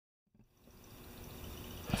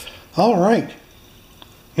All right,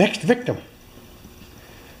 next victim.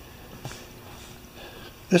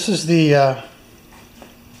 This is the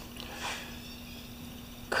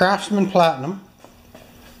Craftsman Platinum.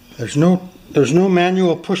 There's no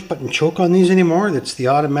manual push button choke on these anymore. It's the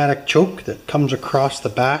automatic choke that comes across the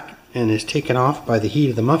back and is taken off by the heat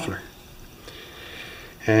of the muffler.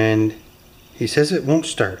 And he says it won't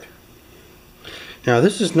start. Now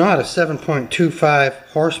this is not a 7.25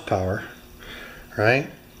 horsepower, right?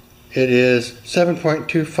 It is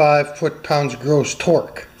 7.25 foot-pounds gross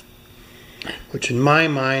torque, which in my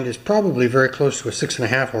mind is probably very close to a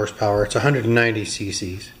 6.5 horsepower. It's 190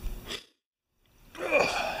 cc's.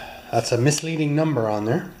 That's a misleading number on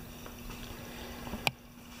there.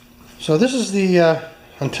 So this is the,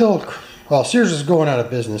 well, Sears is going out of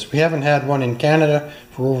business. We haven't had one in Canada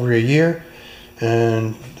for over a year,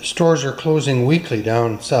 and the stores are closing weekly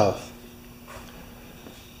down south.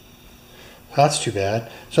 That's too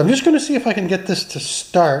bad. So I'm just going to see if I can get this to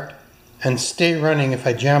start and stay running if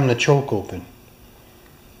I jam the choke open.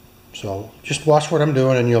 So just watch what I'm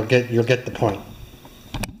doing and you'll get the point.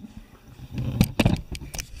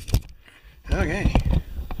 Okay.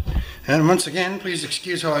 And once again, please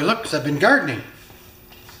excuse how I look because I've been gardening.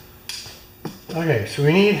 Okay, so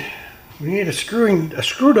we need a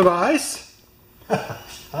screw device.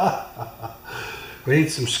 We need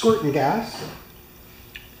some squirting gas.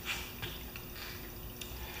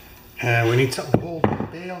 And we need something to hold the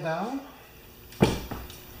bale down.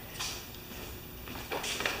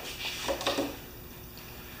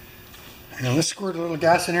 And let's squirt a little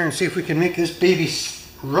gas in there and see if we can make this baby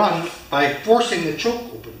run by forcing the choke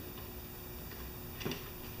open.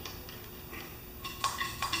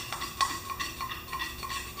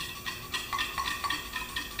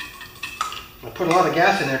 I put a lot of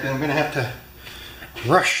gas in there because I'm going to have to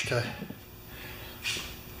rush to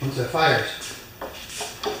once it fires.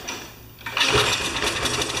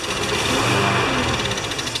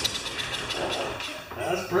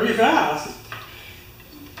 That's pretty fast.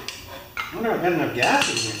 I wonder if I've got enough gas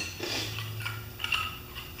in here.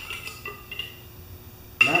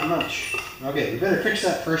 Not much. Okay, we better fix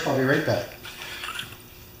that first. I'll be right back.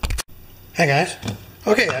 Hey guys.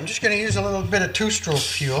 Okay, I'm just going to use a little bit of two-stroke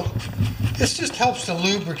fuel. This just helps to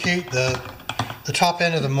lubricate the top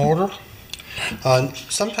end of the motor.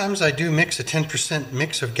 Sometimes I do mix a 10%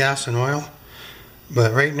 mix of gas and oil,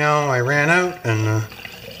 but right now I ran out and the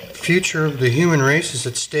future of the human race is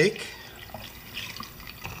at stake.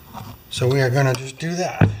 So we are going to just do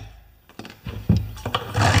that.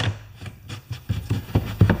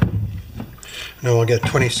 Now we'll get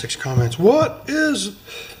 26 comments. What is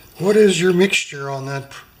your mixture on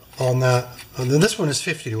that? This one is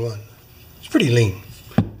 50 to 1. It's pretty lean,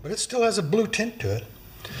 but it still has a blue tint to it.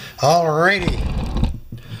 Alrighty.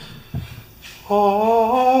 Alrighty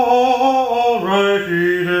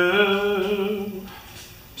then.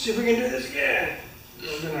 See if we can do this again.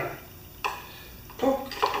 We're gonna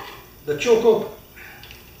poke the choke open.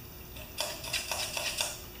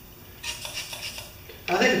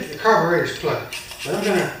 I think the carburetor's plugged, but I'm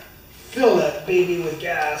gonna fill that baby with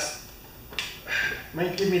gas.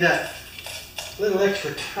 Might give me that little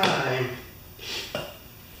extra time.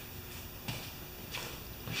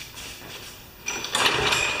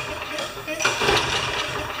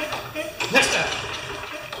 Next time.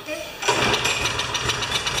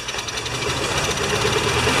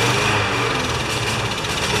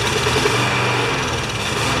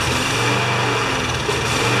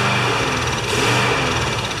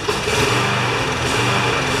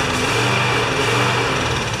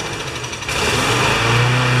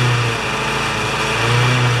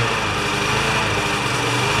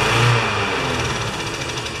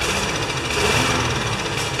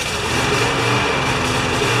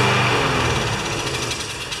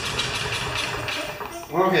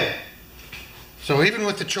 Okay, so even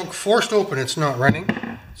with the choke forced open, it's not running,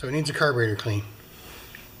 so it needs a carburetor clean.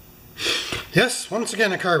 Yes, once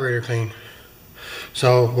again a carburetor clean.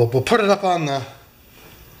 So we'll put it up on the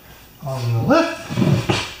lift.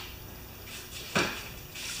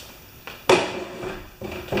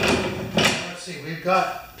 Let's see, we've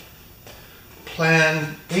got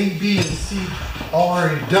plan A, B, and C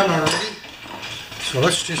already done already. So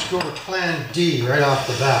let's just go to plan D right off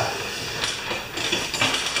the bat.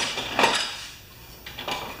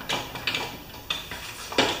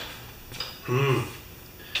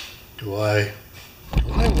 Do I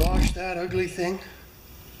wash that ugly thing?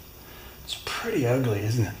 It's pretty ugly,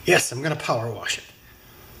 isn't it? Yes, I'm going to power wash it.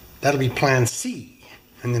 That'll be plan C.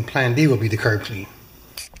 And then plan D will be the carb clean.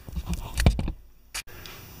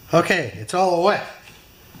 Okay, it's all wet.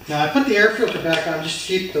 Now I put the air filter back on just to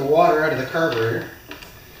keep the water out of the carburetor.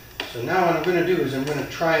 So now what I'm going to do is I'm going to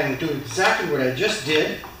try and do exactly what I just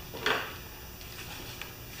did.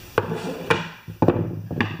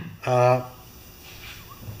 To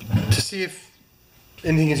see if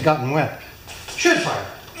anything has gotten wet. Should fire.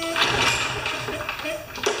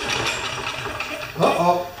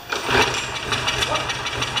 Uh-oh.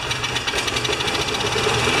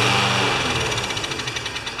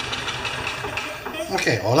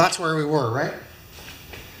 Okay, well that's where we were, right?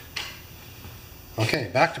 Okay,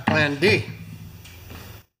 back to plan D.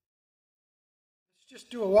 Let's just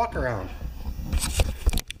do a walk around.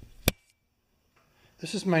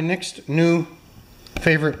 This is my next new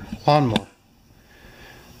favorite lawnmower.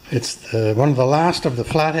 It's one of the last of the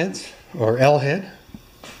flatheads, or L-head.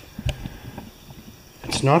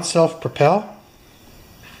 It's not self-propel.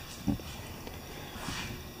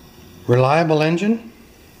 Reliable engine.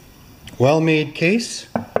 Well-made case.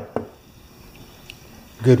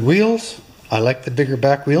 Good wheels. I like the bigger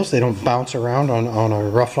back wheels. They don't bounce around on a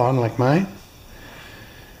rough lawn like mine.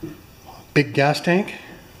 Big gas tank.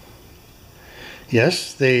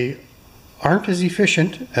 Yes, they aren't as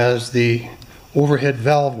efficient as the overhead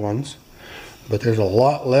valve ones, but there's a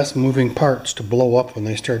lot less moving parts to blow up when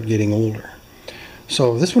they start getting older.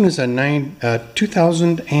 So this one is a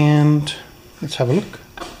 2000 and, let's have a look,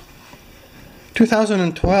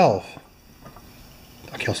 2012.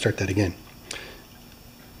 Okay, I'll start that again.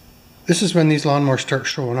 This is when these lawnmowers start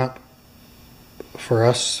showing up for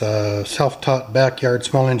us self-taught backyard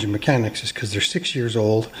small engine mechanics, is because they're 6 years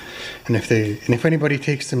old, and if anybody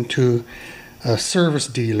takes them to a service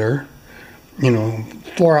dealer, you know,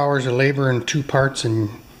 4 hours of labor and 2 parts, and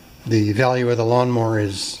the value of the lawnmower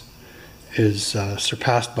is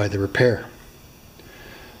surpassed by the repair.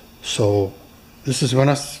 So this is when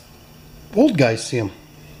us old guys see them.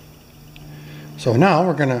 So now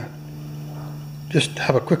we're gonna just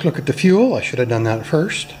have a quick look at the fuel. I should have done that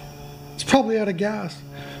first. It's probably out of gas.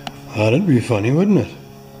 That'd be funny, wouldn't it?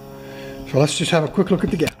 So let's just have a quick look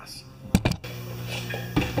at the gas.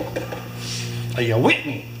 Are you with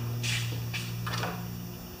me?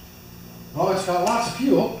 Oh, it's got lots of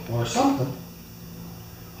fuel, or something.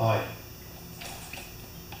 Oh,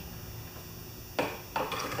 yeah.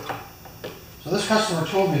 So this customer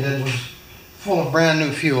told me that it was full of brand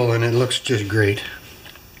new fuel, and it looks just great.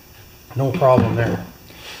 No problem there.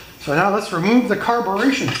 So now let's remove the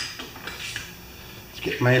carburation. Let's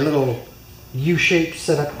get my little U-shaped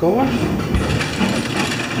setup going.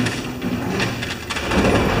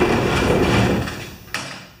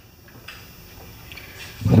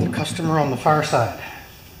 Put the customer on the far side.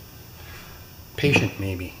 Patient,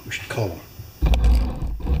 maybe, we should call him.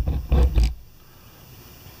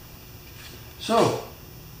 So,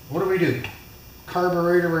 what do we do?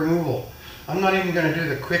 Carburetor removal. I'm not even going to do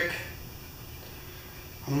the quick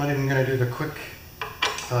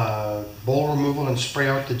bowl removal and spray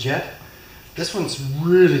out the jet. This one's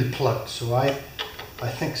really plugged, so I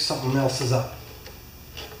think something else is up.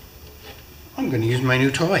 I'm going to use my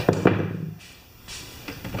new toy.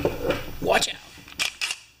 Watch out.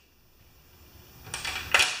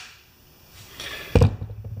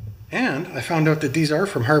 And I found out that these are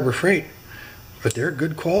from Harbor Freight, but they're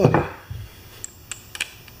good quality.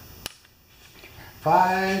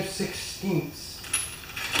 5/16.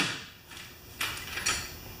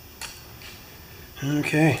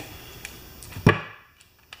 Okay.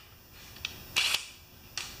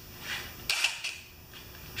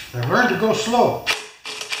 I've learned to go slow.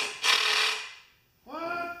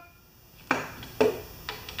 What?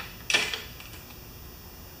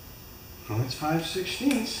 Well, it's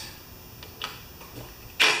 5/16.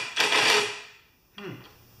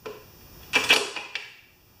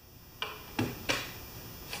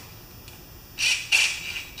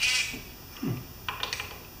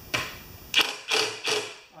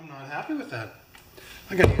 I'm not happy with that.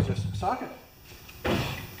 I gotta use this socket.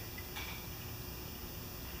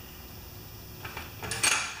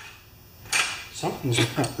 Something's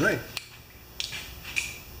not right.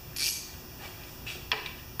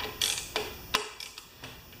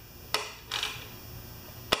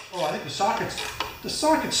 Oh, I think the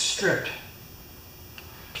socket's stripped.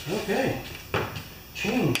 Okay.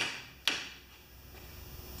 Change.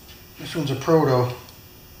 This one's a proto.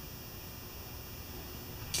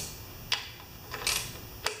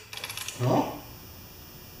 No?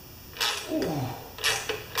 Oh.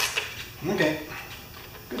 Okay.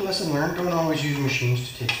 Good lesson learned. Don't always use machines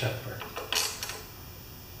to take stuff apart.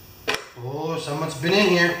 Oh, someone's been in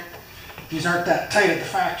here. These aren't that tight at the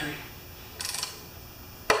factory.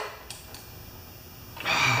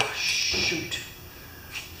 Oh, shoot.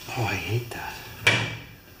 Oh, I hate that.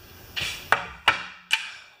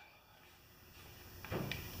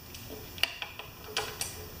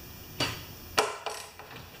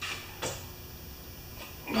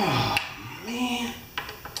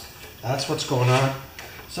 that's what's going on.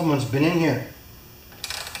 Someone's been in here.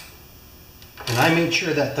 And I made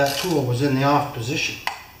sure that that tool was in the off position.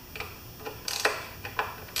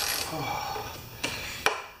 Oh.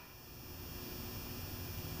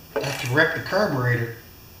 I have to wreck the carburetor.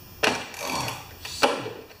 Oh, son of a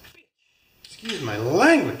bitch. Excuse my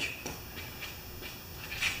language.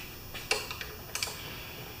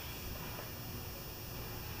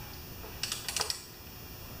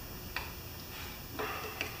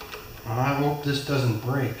 I hope this doesn't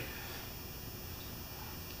break.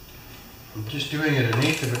 I'm just doing it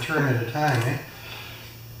 1/8 of a turn at a time, eh?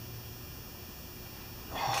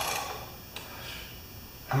 Oh,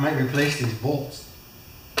 I might replace these bolts.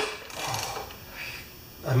 Oh,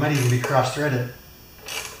 I might even be cross-threaded.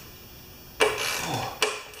 Oh,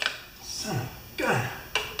 son of a gun.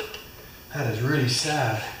 That is really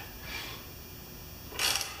sad.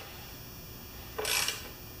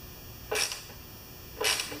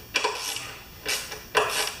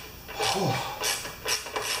 Oh.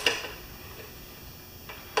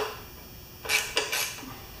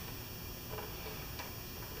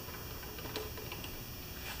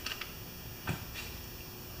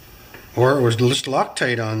 Or it was just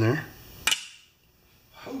Loctite on there.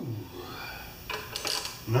 Oh,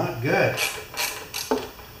 not good.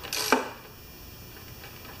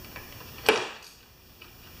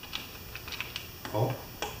 Oh,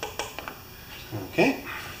 okay.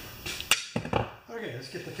 Okay, let's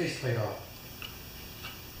get the faceplate off.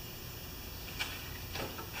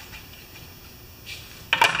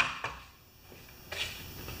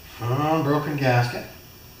 Broken gasket.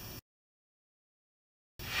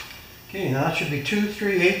 Okay, now that should be 2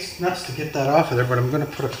 3/8 nuts to get that off of there, but I'm going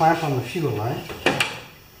to put a clamp on the fuel line.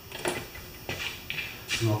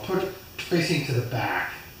 And I'll put it facing to the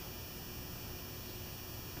back.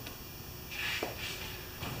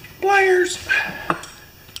 Pliers!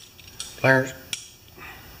 Pliers.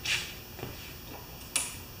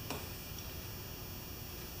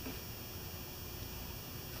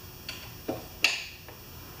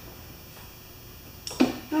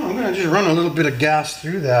 Now I'm going to just run a little bit of gas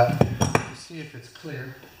through that to see if it's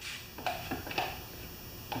clear.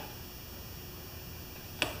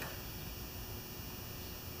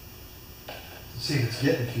 See if it's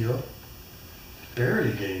getting fuel.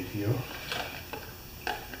 Barely getting fuel.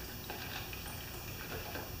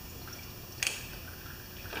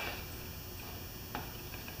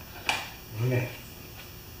 Okay.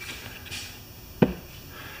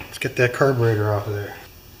 Let's get that carburetor off of there.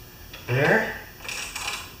 There.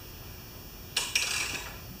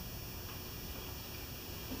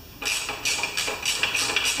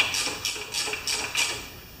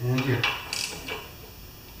 And here.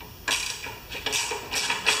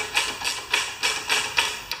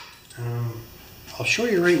 I'll show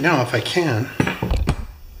you right now if I can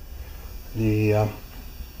the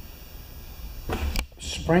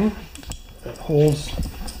spring that holds.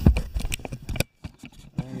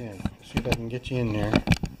 Again, see if I can get you in there.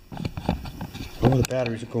 Oh, the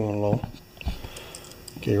batteries are going low.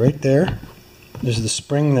 Okay, right there is the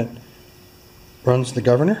spring that runs the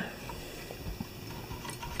governor.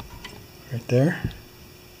 Right there.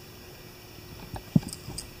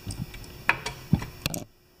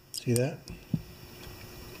 See that?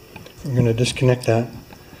 We're going to disconnect that.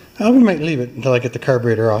 We might leave it until I get the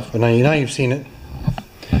carburetor off, but now you've seen it.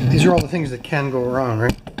 These are all the things that can go wrong,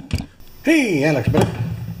 right? Hey, that looks better.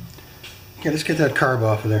 Okay, let's get that carb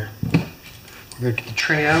off of there. We're going to get the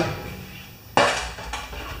tray out.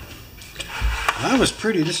 I was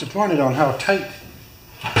pretty disappointed on how tight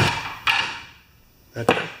that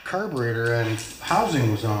carburetor and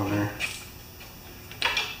housing was on there.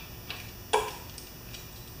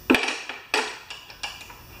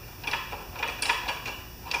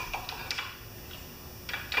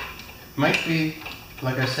 Might be,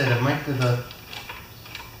 like I said, it might be the,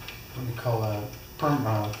 what do you call that,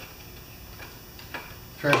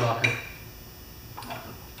 thread locker.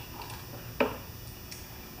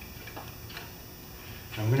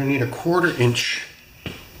 I'm going to need a 1/4 inch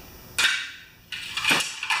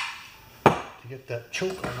to get that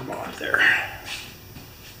choke arm off there.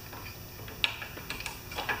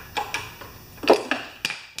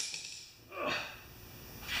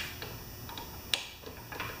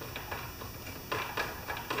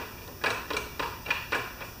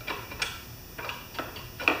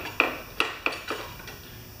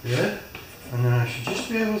 Good. And then I should just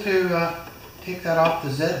be able to take that off the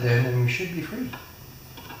Z then, and we should be free.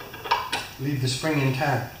 Leave the spring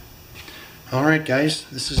intact. Alright guys,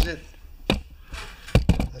 this is it.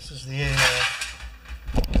 This is the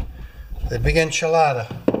big enchilada.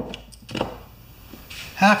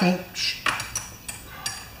 1/2 inch.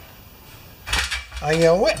 Are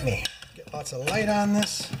you with me? Get lots of light on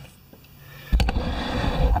this.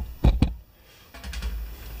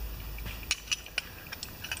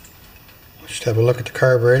 Just have a look at the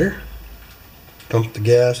carburetor. Dump the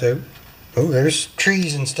gas out. Oh, there's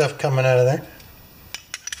trees and stuff coming out of there.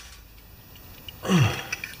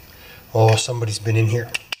 Oh, somebody's been in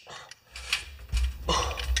here.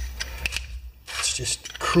 It's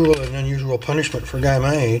just cruel and unusual punishment for a guy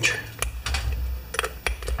my age.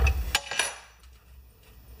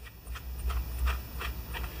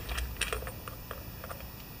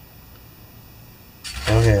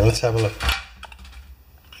 Okay, let's have a look.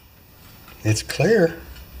 It's clear.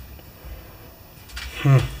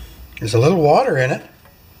 There's a little water in it.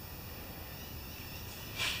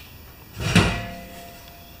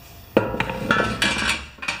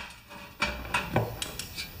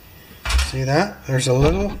 See that? There's a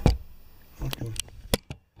little.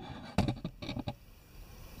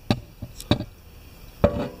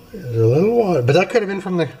 There's a little water, but that could have been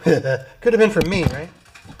from the. Could have been from me, right?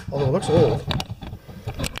 Although it looks old.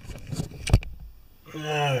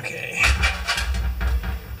 Okay.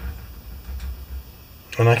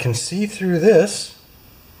 And I can see through this,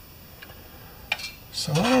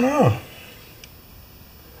 so I don't know.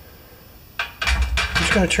 I'm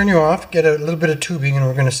just going to turn you off, get a little bit of tubing, and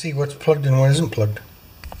we're going to see what's plugged and what isn't plugged.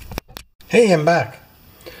 Hey, I'm back.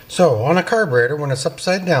 So on a carburetor, when it's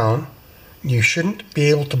upside down, you shouldn't be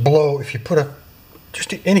able to blow if you put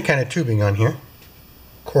just any kind of tubing on here,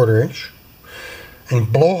 1/4 inch,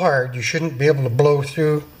 and blow hard. You shouldn't be able to blow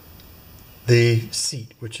through the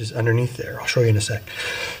seat, which is underneath there. I'll show you in a sec.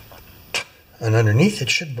 And underneath it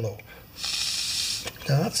should blow.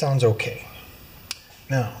 Now that sounds okay.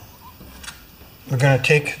 Now we're going to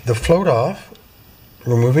take the float off,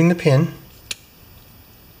 removing the pin,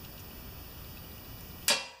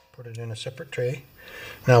 put it in a separate tray.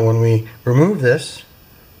 Now when we remove this,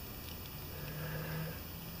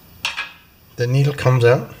 the needle comes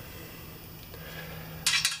out.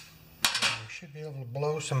 We should be able to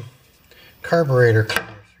blow some carburetor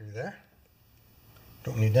cleaner through there.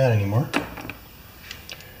 Don't need that anymore.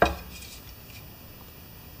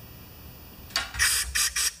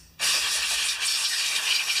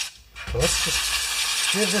 So let's just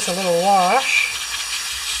give this a little wash.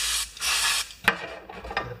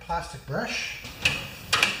 Get a plastic brush.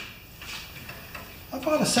 I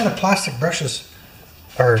bought a set of plastic brushes,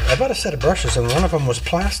 or I bought a set of brushes and one of them was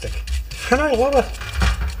plastic. And I love it.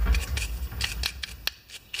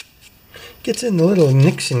 Gets in the little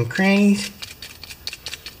nicks and crannies.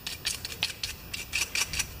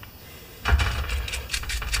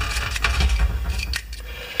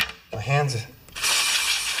 My hands,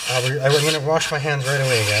 I'm going to wash my hands right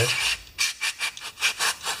away, guys.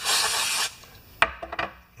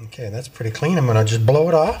 Okay, that's pretty clean. I'm going to just blow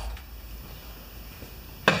it off.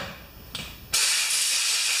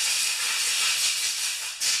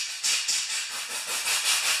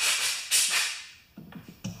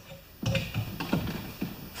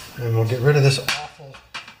 And we'll get rid of this awful,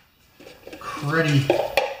 cruddy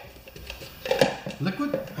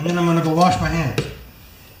liquid, and then I'm going to go wash my hands.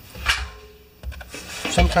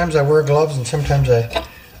 Sometimes I wear gloves and sometimes I...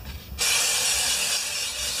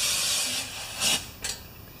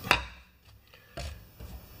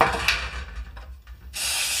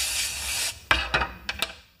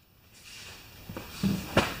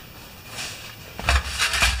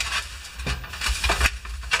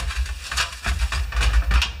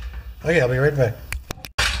 Okay, I'll be right back.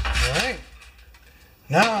 Alright,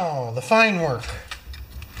 now the fine work.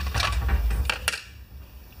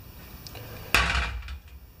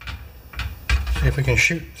 See if we can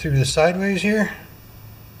shoot through the sideways here.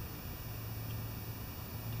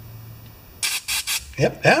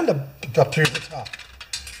 Yep, and up through the top.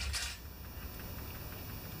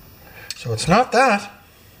 So it's not that.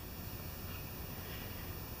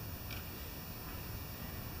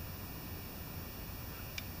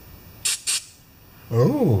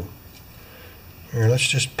 Oh, here, let's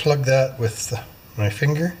just plug that with my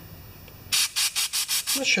finger.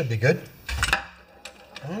 That should be good.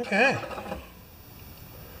 Okay.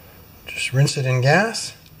 Just rinse it in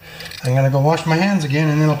gas. I'm going to go wash my hands again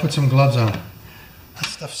and then I'll put some gloves on. That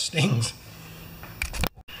stuff stings.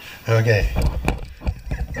 Okay.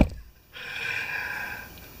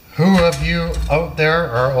 Who of you out there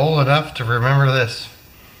are old enough to remember this?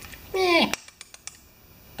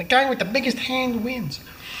 The guy with the biggest hand wins.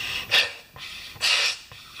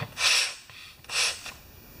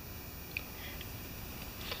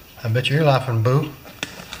 I bet you're laughing, Boo.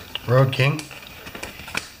 Road King.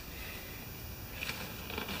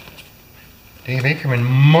 Dave Ackerman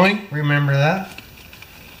might remember that.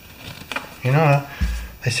 You know,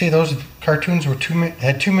 they say those cartoons were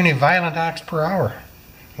had too many violent acts per hour.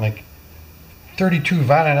 Like 32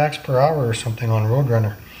 violent acts per hour or something on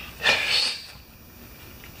Roadrunner.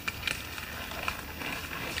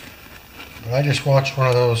 I just watched one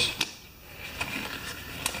of those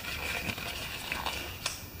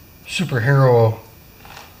superhero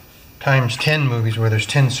times 10 movies where there's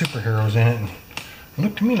 10 superheroes in it, and it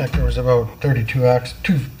looked to me like there was about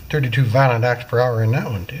 32 violent acts per hour in that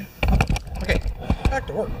one too. Okay, back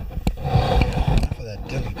to work. Enough of that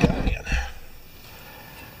dilly-dallying.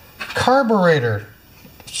 Carburetor.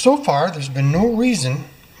 So far there's been no reason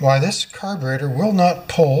why this carburetor will not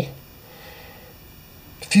pull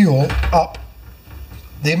fuel up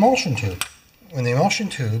the emulsion tube. When the emulsion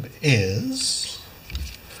tube is,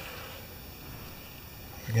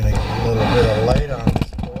 we're going to get a little bit of light on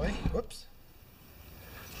this boy. Whoops.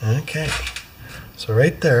 Okay. So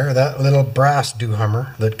right there, that little brass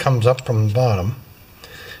doohammer that comes up from the bottom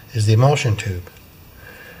is the emulsion tube.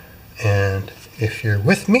 And if you're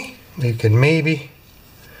with me, you can maybe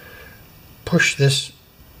push this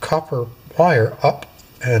copper wire up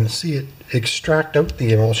and see it extract out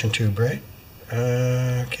the emulsion tube, right?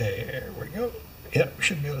 Okay, here we go. Yep, we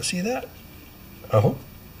should be able to see that. I hope.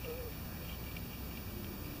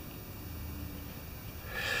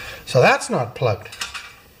 So that's not plugged.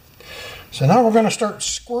 So now we're going to start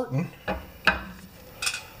squirting. If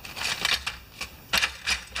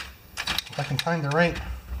I can find the right.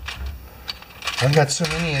 I've got so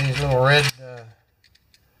many of these little red.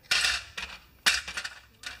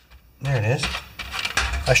 There it is.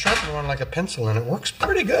 I sharpened one like a pencil and it works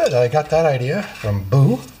pretty good. I got that idea from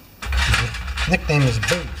Boo. His nickname is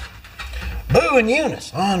Boo. Boo and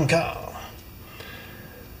Eunice on call.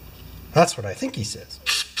 That's what I think he says.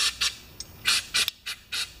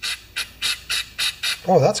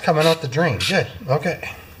 Oh, that's coming out the drain. Good.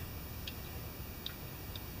 Okay.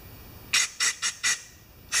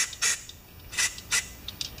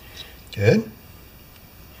 Good.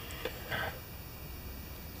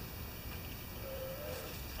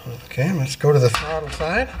 Okay, let's go to the throttle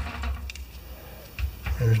side.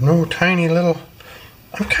 There's no tiny little.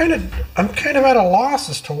 I'm kind of at a loss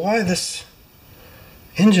as to why this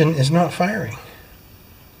engine is not firing.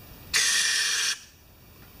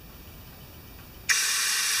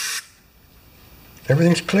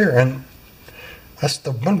 Everything's clear, and that's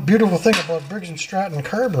the one beautiful thing about Briggs & Stratton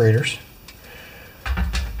carburetors,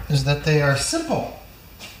 is that they are simple.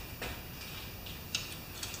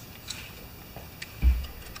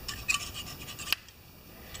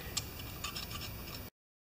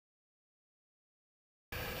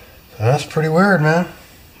 That's pretty weird, man.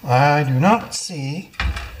 I do not see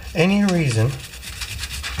any reason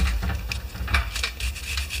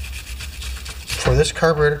for this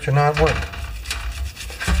carburetor to not work.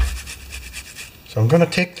 So I'm going to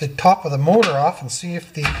take the top of the motor off and see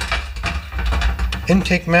if the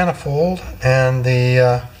intake manifold and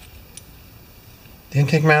the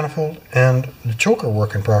choker are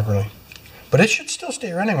working properly. But it should still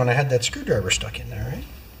stay running when I had that screwdriver stuck in there, right?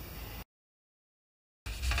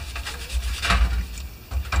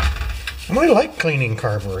 And I like cleaning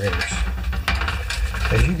carburetors,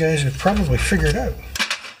 as you guys have probably figured out.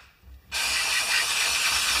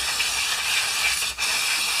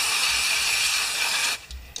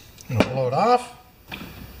 I'm going to blow it off.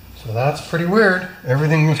 So that's pretty weird.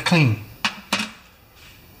 Everything was clean.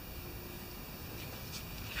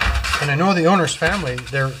 And I know the owner's family,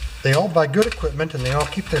 they all buy good equipment and they all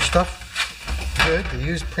keep their stuff good. They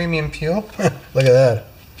use premium fuel. Look at that.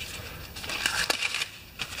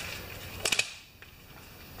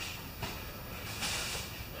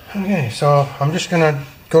 Okay, so I'm just going to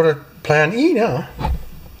go to plan E now.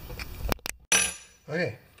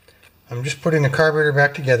 Okay, I'm just putting the carburetor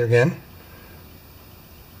back together again.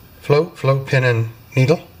 Float, pin, and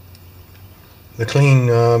needle. The clean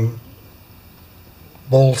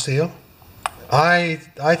bowl seal. I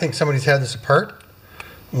think somebody's had this apart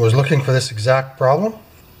and was looking for this exact problem.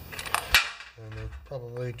 And they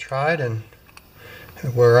probably tried and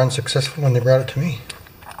were unsuccessful when they brought it to me.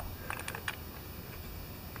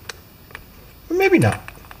 Maybe not.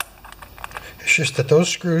 It's just that those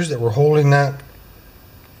screws that were holding that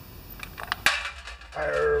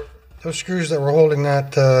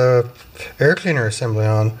air cleaner assembly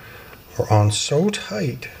on were on so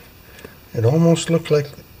tight it almost looked like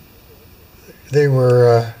they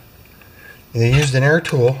were they used an air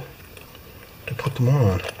tool to put them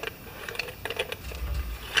on.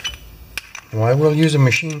 Now I will use a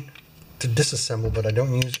machine to disassemble, but I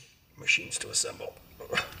don't use machines to assemble.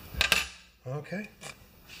 Okay,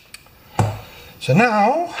 so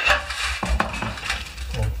now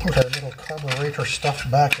we'll put our little carburetor stuff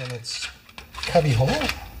back in its cubby hole.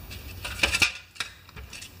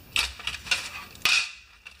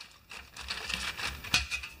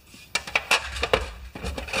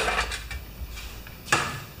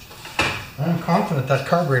 I'm confident that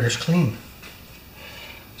carburetor's clean.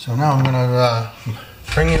 So now I'm going to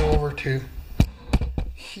bring it over to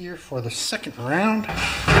here for the second round.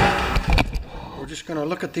 We're just going to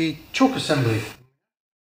look at the choke assembly.